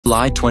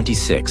July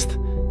 26th,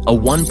 a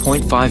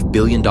 $1.5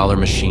 billion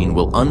machine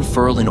will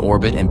unfurl in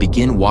orbit and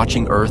begin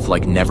watching Earth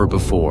like never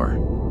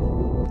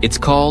before. It's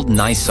called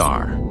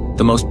NISAR,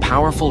 the most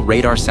powerful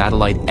radar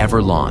satellite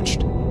ever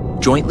launched,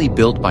 jointly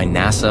built by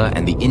NASA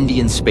and the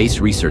Indian Space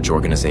Research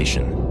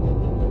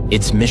Organization.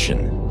 Its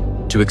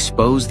mission: to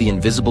expose the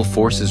invisible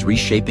forces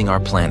reshaping our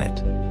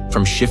planet,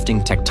 from shifting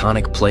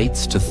tectonic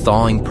plates to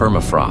thawing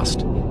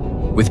permafrost,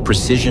 with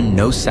precision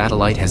no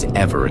satellite has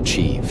ever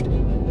achieved.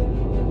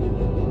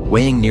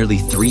 Weighing nearly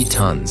 3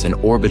 tons and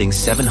orbiting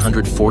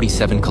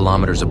 747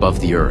 kilometers above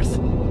the Earth,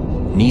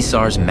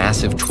 NISAR's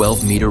massive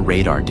 12-meter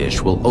radar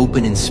dish will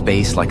open in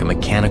space like a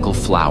mechanical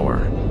flower,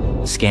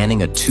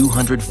 scanning a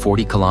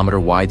 240-kilometer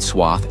wide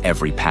swath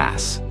every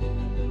pass.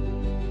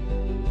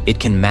 It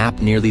can map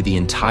nearly the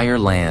entire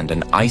land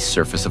and ice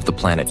surface of the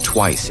planet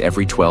twice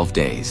every 12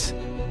 days,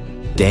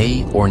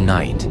 day or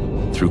night,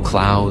 through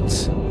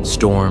clouds,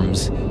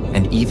 storms,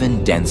 and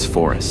even dense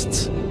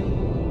forests.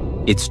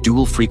 Its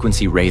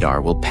dual-frequency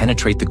radar will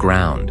penetrate the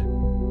ground,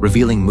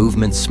 revealing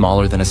movements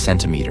smaller than a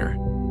centimeter,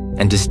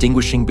 and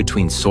distinguishing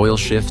between soil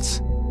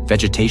shifts,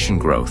 vegetation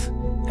growth,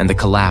 and the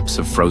collapse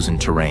of frozen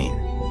terrain.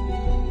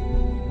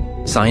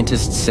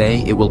 Scientists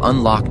say it will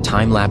unlock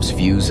time-lapse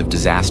views of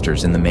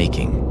disasters in the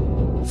making: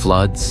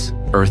 floods,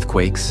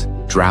 earthquakes,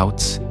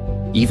 droughts,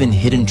 even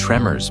hidden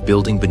tremors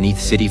building beneath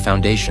city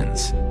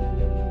foundations.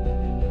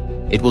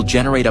 It will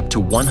generate up to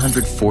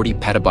 140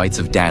 petabytes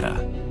of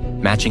data,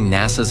 matching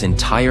NASA's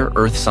entire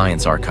Earth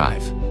science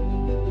archive.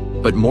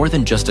 But more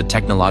than just a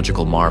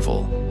technological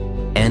marvel,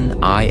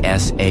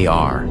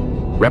 NISAR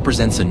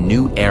represents a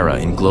new era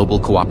in global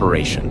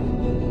cooperation.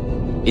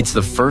 It's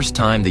the first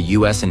time the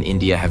US and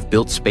India have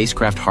built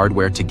spacecraft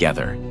hardware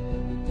together,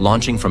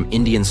 launching from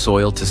Indian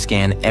soil to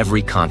scan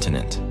every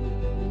continent.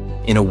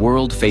 In a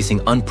world facing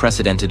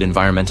unprecedented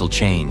environmental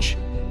change,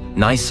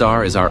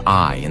 NISAR is our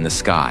eye in the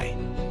sky.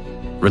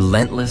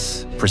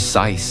 Relentless,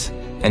 precise,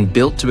 and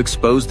built to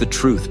expose the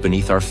truth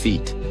beneath our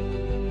feet.